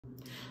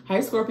Hi,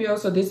 Scorpio.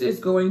 So this is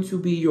going to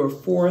be your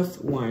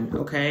fourth one,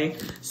 okay?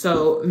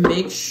 So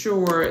make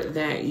sure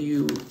that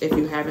you, if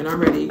you haven't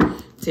already,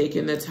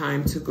 taken the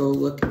time to go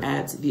look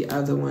at the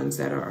other ones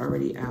that are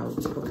already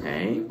out,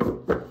 okay?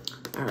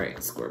 All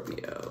right,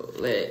 Scorpio.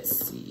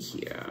 Let's see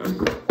here.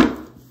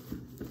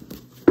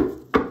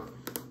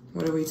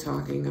 What are we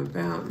talking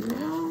about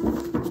now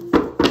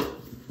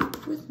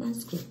with my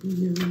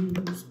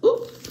Scorpios?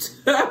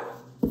 Oops.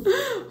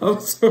 Oh,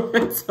 so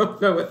I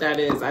don't know what that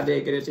is. I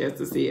didn't get a chance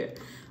to see it.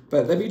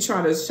 But let me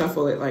try to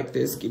shuffle it like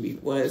this. Give me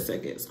 1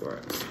 second,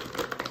 Scorpio.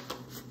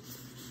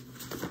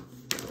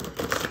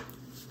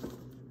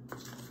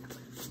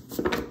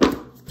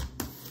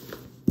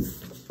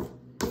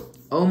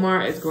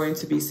 Omar is going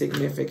to be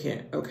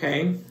significant,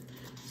 okay?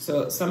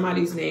 So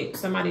somebody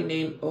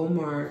named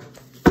Omar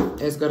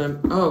is gonna,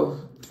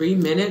 3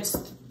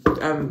 minutes,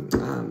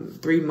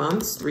 3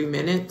 months, 3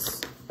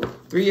 minutes.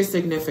 3 is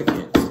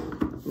significant.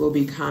 Will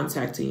be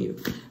contacting you.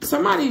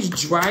 Somebody's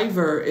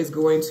driver is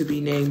going to be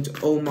named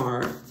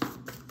Omar.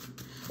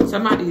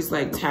 Somebody's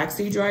like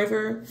taxi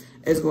driver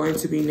is going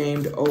to be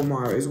named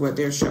Omar is what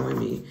they're showing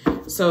me.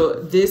 So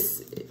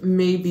this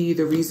may be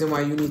the reason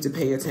why you need to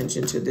pay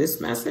attention to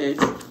this message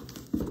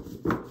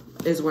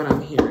is what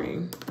I'm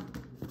hearing.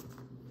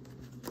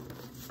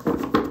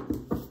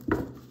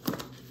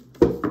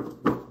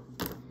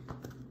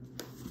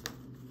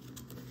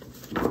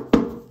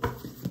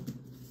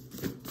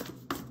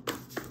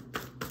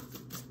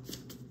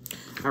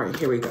 All right,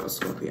 here we go,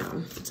 Scorpio.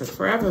 It took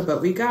forever,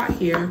 but we got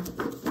here.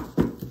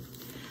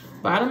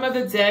 Bottom of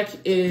the deck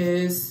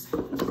is,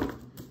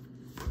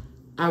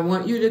 I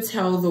want you to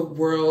tell the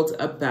world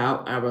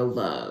about our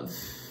love.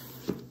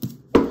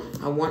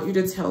 I want you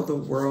to tell the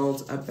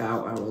world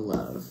about our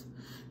love.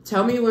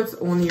 Tell me what's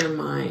on your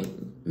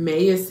mind.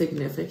 May is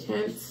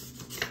significant.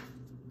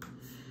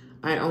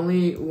 I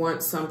only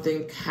want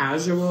something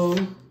casual.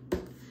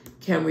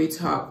 Can we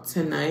talk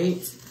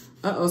tonight?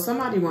 Uh-oh,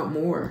 somebody want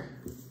more.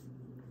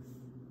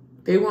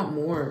 They want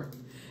more.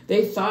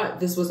 They thought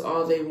this was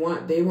all they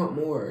want. They want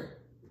more.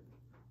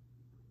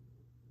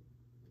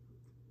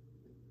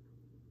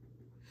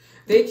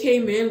 They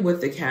came in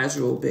with the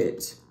casual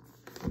bit,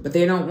 but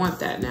they don't want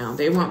that now.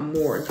 They want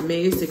more.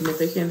 May is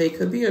significant. They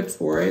could be a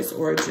Taurus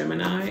or a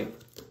Gemini.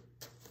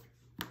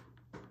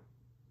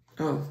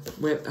 Oh,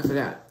 wait, I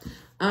forgot.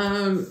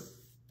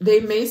 They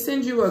may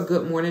send you a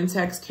good morning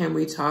text. Can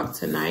we talk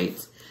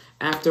tonight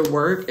after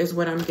work is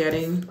what I'm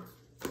getting.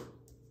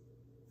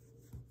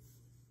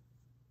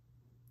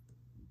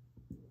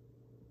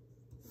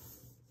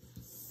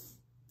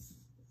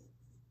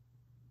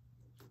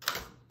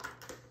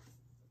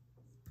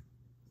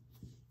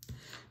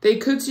 They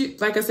could,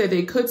 like I said,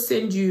 they could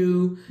send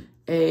you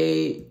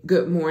a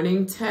good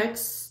morning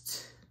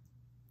text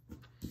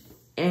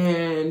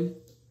and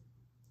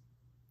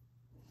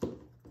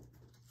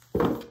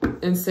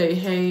say,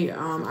 hey,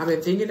 I've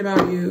been thinking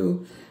about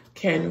you.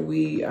 Can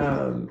we,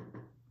 talk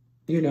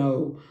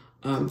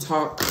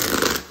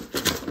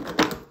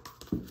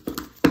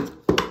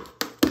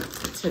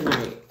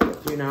tonight,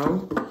 you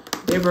know?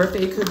 Their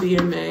birthday could be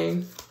in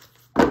May.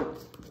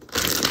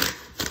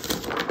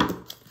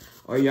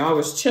 Or y'all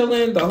was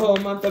chilling the whole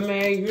month of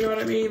May. You know what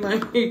I mean?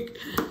 Like,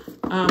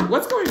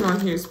 what's going on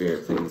here,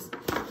 Spirit, please?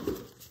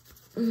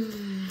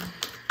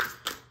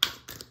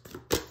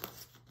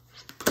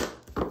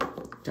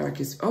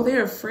 Darkest. Oh,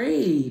 they're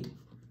afraid.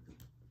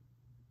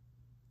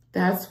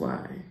 That's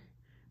why.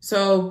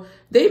 So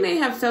they may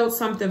have felt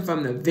something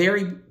from the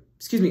very,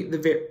 excuse me,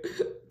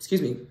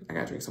 I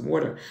gotta drink some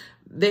water.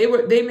 They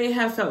may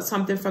have felt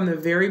something from the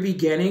very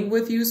beginning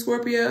with you,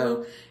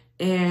 Scorpio,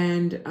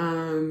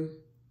 and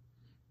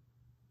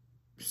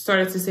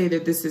started to say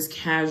that this is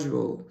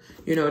casual,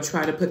 you know,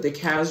 try to put the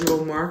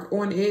casual mark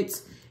on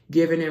it,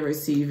 giving and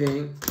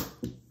receiving.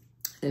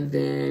 And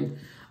then,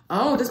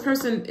 oh, this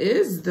person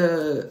is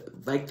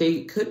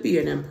they could be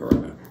an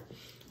emperor.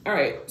 All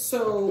right.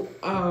 So,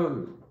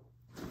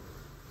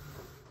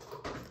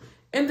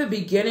 in the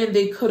beginning,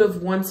 they could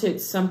have wanted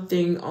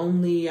something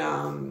only,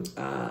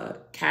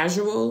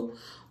 casual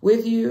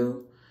with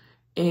you.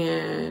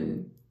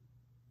 And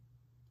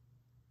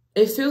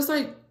it feels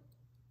like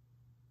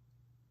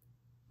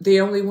they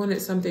only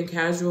wanted something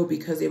casual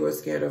because they were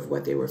scared of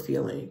what they were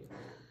feeling.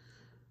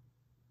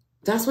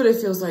 That's what it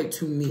feels like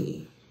to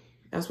me.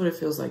 That's what it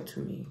feels like to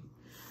me.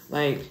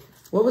 Like,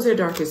 what was their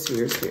darkest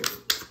fears here?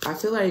 I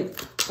feel like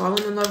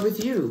falling in love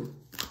with you.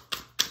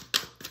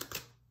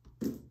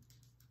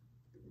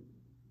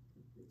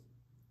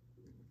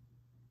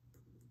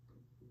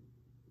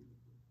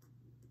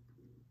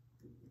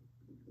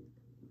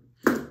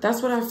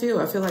 That's what I feel.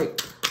 I feel like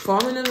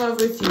falling in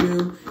love with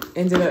you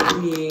ended up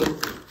being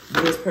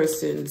this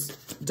person's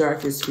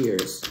darkest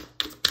fears.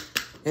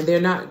 And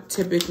they're not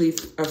typically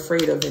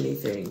afraid of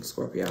anything,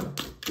 Scorpio.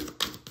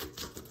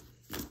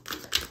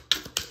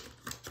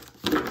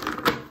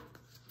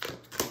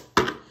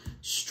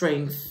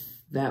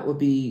 Strength, that would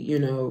be, you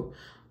know,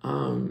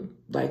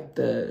 like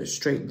the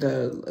strength,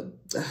 the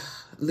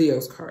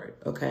Leo's card,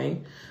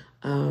 okay?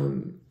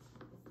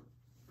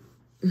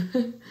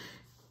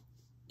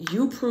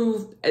 you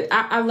proved,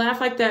 I laugh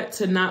like that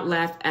to not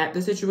laugh at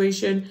the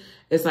situation.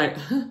 It's like,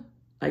 huh,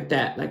 like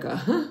that, like a,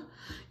 huh,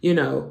 you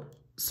know,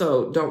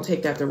 so don't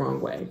take that the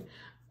wrong way.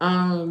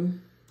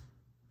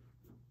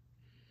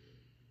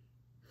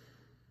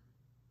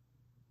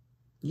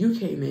 You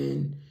came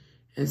in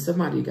and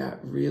somebody got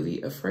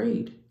really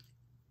afraid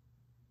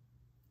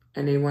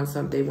and they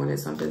wanted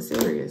something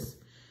serious.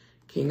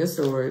 King of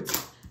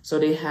Swords. So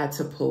they had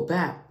to pull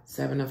back.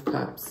 7 of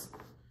Cups.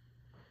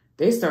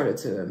 They started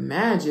to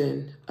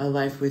imagine a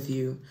life with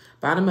you.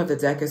 Bottom of the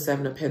deck is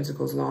 7 of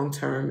Pentacles,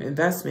 long-term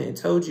investment. It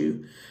told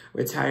you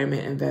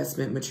retirement,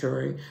 investment,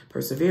 maturing,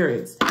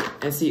 perseverance.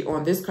 And see,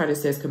 on this card, it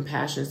says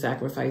compassion,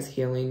 sacrifice,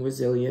 healing,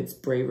 resilience,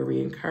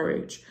 bravery, and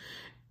courage.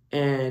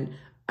 And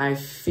I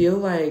feel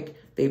like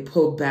they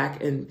pulled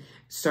back and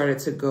started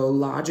to go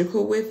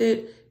logical with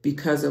it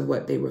because of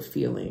what they were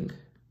feeling.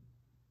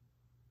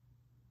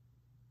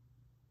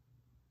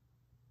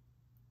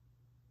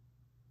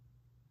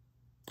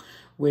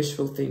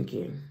 Wishful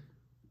thinking.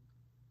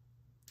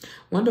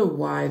 Wonder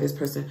why this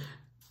person,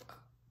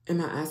 am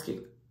I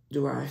asking,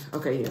 do I?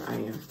 Okay, yeah, I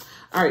am.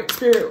 All right,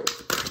 Spirit,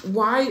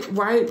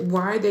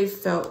 why they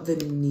felt the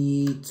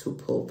need to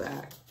pull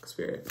back,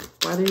 Spirit?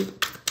 Why they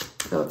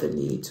felt the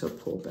need to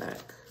pull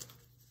back?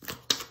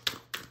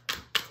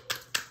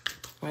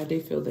 Why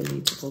they feel the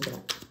need to pull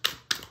back?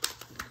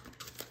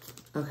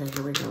 Okay,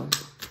 here we go.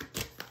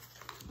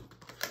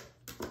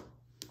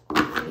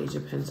 Page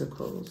of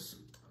Pentacles.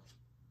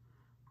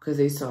 Because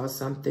they saw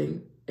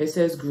something. It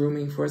says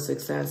grooming for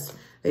success.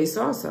 They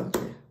saw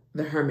something.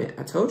 The Hermit.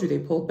 I told you they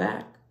pulled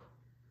back.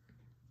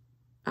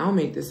 I don't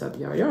make this up,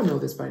 y'all. Y'all know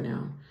this by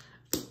now.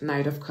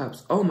 Knight of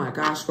Cups. Oh my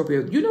gosh,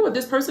 Scorpio. You know what?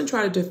 This person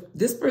started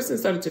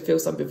to feel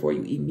something for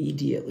you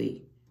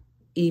immediately.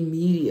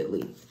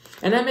 Immediately.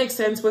 And that makes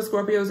sense with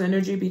Scorpio's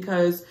energy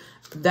because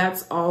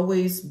that's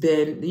always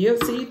been,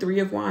 you'll see 3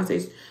 of Wands.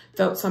 They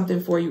felt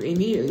something for you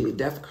immediately.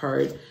 Death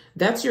card.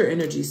 That's your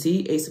energy.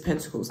 See, Ace of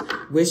Pentacles,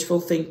 wishful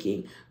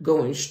thinking,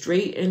 going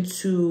straight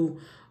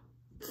into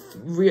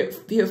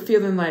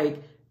feeling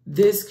like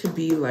this could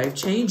be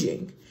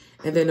life-changing.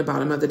 And then the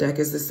bottom of the deck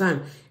is the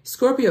Sun.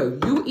 Scorpio,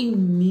 you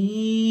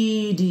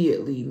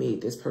immediately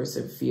made this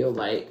person feel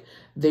like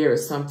there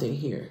is something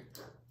here.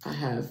 I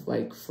have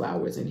like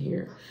flowers in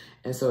here.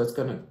 And so it's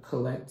going to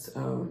collect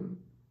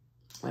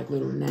like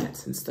little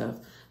gnats and stuff.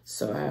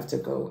 So I have to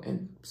go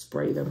and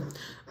spray them.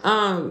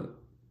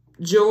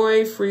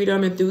 Joy,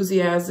 freedom,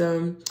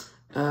 enthusiasm,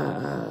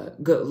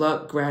 good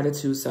luck,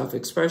 gratitude,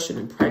 self-expression,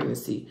 and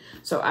pregnancy.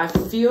 So I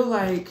feel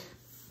like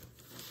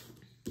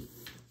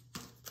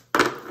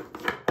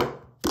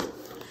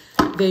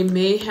they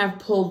may have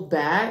pulled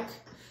back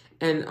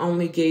and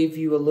only gave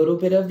you a little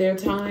bit of their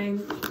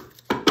time.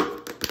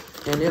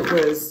 And it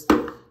was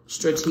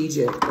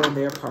strategic on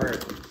their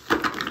part.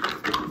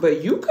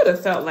 But you could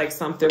have felt like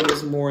something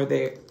was more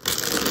there.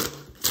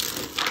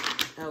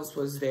 Else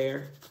was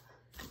there.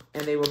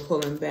 And they were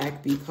pulling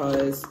back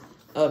because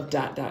of ...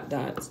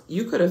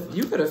 You could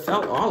have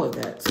felt all of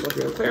that. So if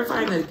you're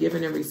clarifying the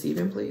giving and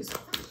receiving, please.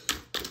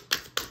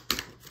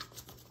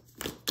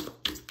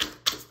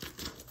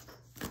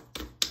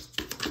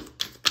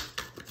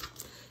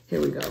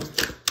 Here we go.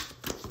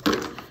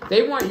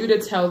 They want you to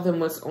tell them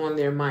what's on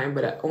their mind,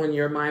 but on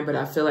your mind. But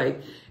I feel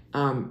like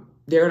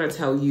they're gonna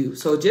tell you.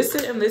 So just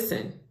sit and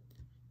listen.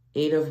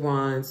 8 of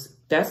Wands.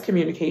 That's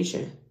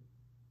communication.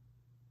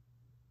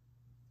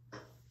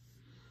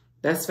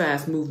 That's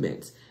fast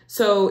movements.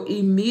 So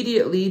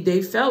immediately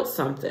they felt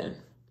something.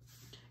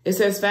 It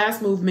says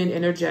fast movement,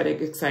 energetic,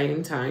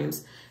 exciting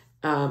times,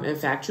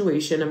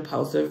 infatuation,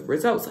 impulsive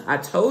results. I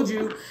told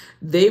you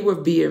they were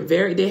being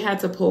they had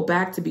to pull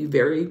back to be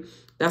very,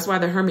 that's why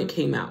the Hermit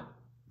came out,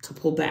 to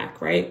pull back,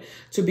 right?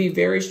 To be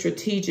very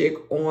strategic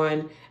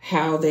on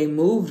how they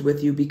moved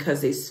with you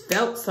because they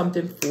felt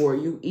something for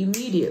you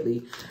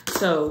immediately.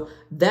 So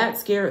that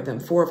scared them.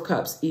 4 of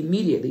Cups,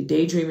 immediately.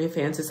 Daydreaming,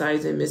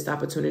 fantasizing, missed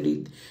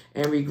opportunity,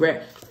 and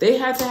regret. They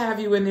had to have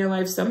you in their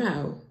life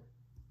somehow.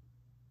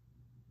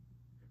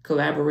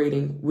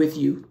 Collaborating with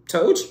you.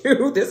 Told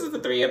you, this is the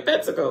 3 of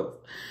Pentacles.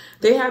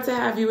 They had to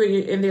have you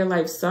in their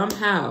life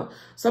somehow.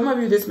 Some of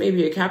you, this may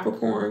be a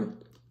Capricorn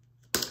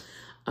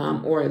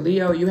or a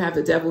Leo. You have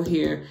the Devil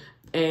here.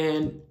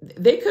 And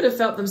they could have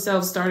felt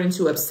themselves starting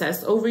to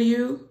obsess over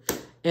you.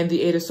 And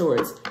the 8 of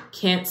Swords.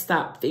 Can't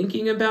stop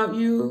thinking about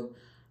you.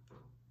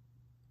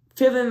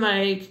 Feeling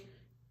like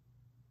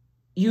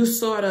you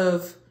sort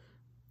of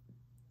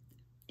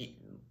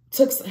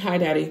took, hi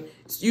daddy,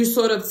 you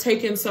sort of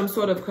taken some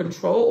sort of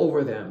control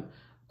over them.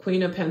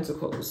 Queen of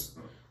Pentacles.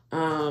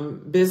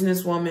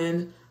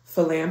 Businesswoman,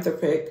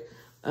 philanthropic,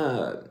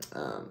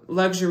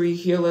 luxury,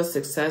 healer,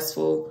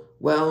 successful,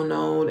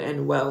 well-known,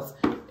 and wealth.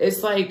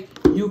 It's like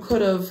you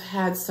could have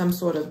had some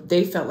sort of,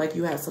 they felt like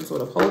you had some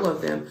sort of hold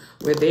of them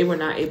where they were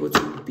not able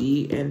to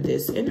be in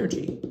this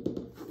energy.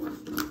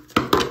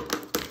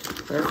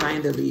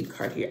 Clarifying the lead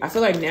card here. I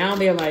feel like now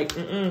they're like,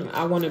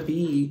 I want to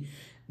be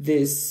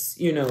this,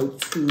 you know,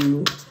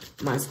 to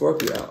my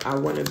Scorpio. I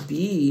want to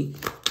be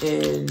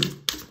in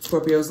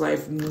Scorpio's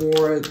life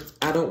more.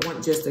 I don't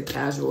want just a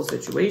casual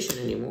situation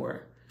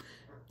anymore.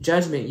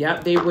 Judgment.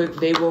 Yep, they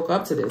woke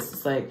up to this.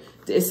 It's like,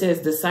 it says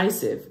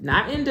decisive,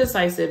 not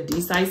indecisive,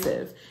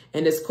 decisive.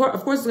 And it's, of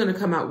course, it's going to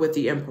come out with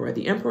the Emperor.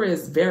 The Emperor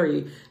is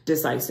very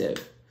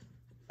decisive.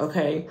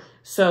 Okay,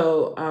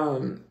 so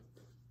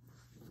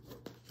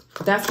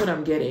that's what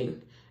I'm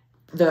getting.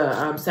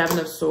 The Seven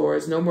of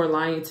Swords, no more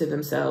lying to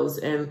themselves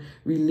and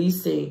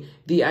releasing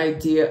the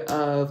idea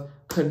of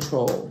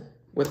control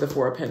with the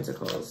Four of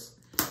Pentacles,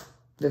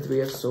 the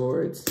Three of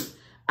Swords.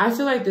 I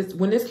feel like this,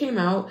 when this came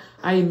out,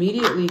 I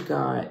immediately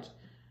got,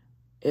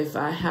 if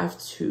I have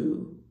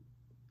to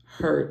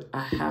hurt,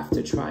 I have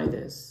to try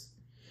this.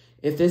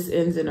 If this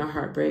ends in a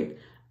heartbreak,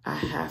 I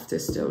have to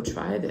still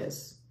try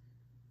this.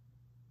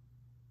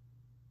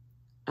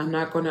 I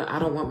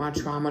don't want my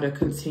trauma to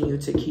continue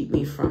to keep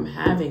me from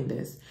having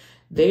this.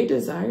 They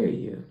desire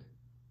you.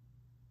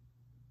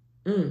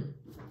 Queen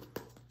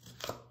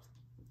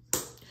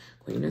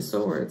of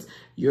Swords,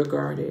 you're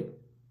guarded.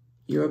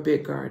 You're a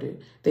bit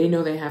guarded. They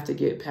know they have to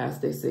get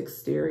past this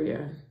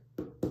exterior.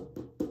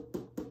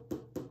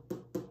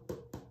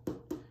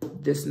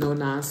 This no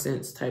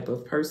nonsense type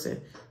of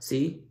person.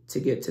 See, to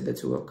get to the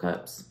Two of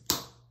Cups.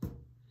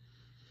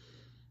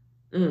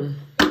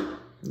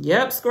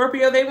 Yep,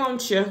 Scorpio, they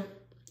want you.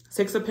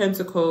 Six of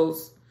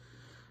Pentacles.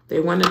 They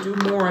want to do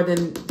more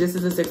than, this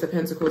is the Six of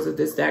Pentacles of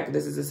this deck.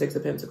 This is the Six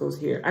of Pentacles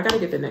here. I got to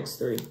get the next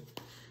three.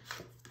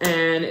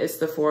 And it's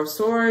the Four of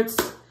Swords,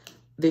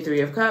 the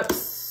Three of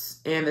Cups,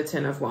 and the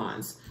Ten of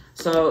Wands.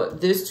 So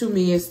this to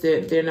me is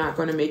that they're not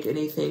going to make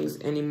anything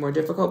any more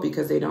difficult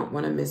because they don't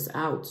want to miss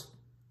out.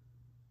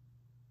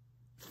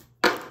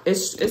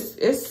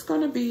 It's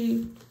going to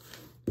be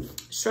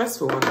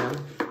stressful on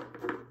them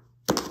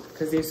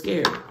because they're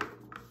scared.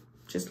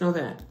 Just know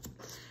that.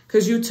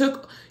 Because I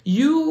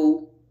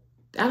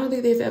don't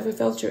think they've ever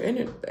felt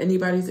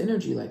anybody's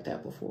energy like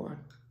that before.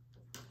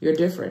 You're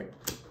different.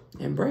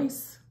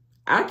 Embrace.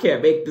 I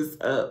can't make this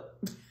up.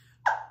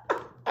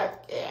 I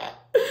can't.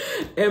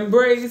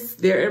 Embrace.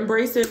 They're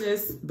embracing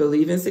this.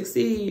 Believe and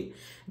succeed.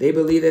 They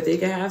believe that they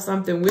can have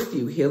something with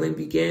you. Healing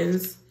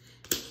begins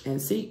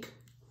and seek.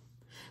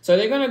 So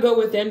they're going to go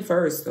within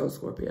first, though,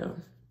 Scorpio.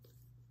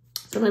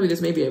 So maybe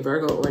this may be a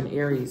Virgo or an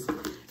Aries.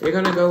 They're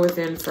going to go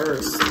within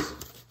first.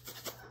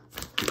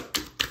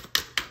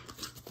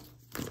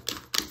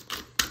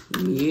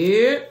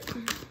 Yep.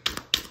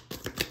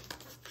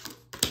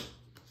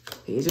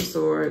 Page of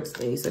Swords,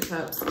 Ace of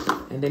Cups.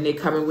 And then they're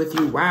coming with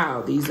you.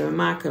 Wow, these are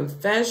my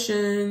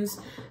confessions.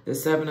 The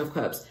Seven of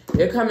Cups.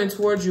 They're coming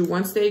towards you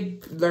once they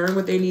learn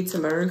what they need to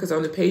learn. Because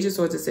on the Page of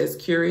Swords, it says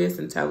curious,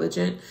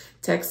 intelligent,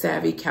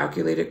 tech-savvy,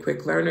 calculated,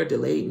 quick learner,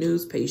 delayed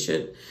news,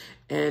 patient,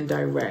 and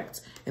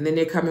direct. And then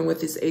they're coming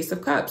with this Ace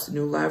of Cups.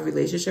 New love,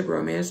 relationship,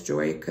 romance,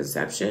 joy,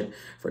 conception,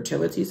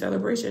 fertility,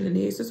 celebration. And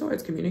the Ace of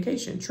Swords,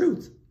 communication,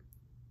 truth,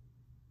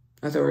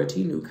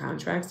 authority, new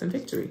contracts, and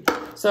victory.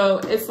 So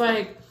it's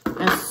like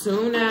as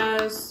soon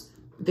as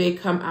they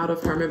come out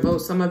of hermit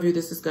mode, some of you,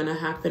 this is going to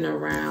happen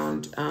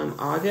around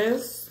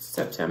August,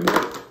 September.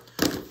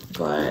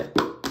 But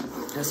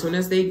as soon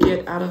as they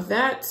get out of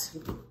that,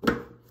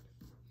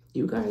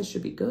 you guys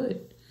should be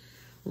good.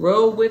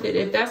 Roll with it.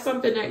 If that's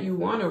something that you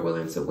want or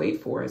willing to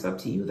wait for, it's up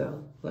to you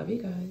though. Love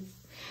you guys.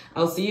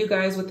 I'll see you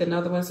guys with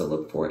another one, so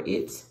look for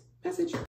it. Message.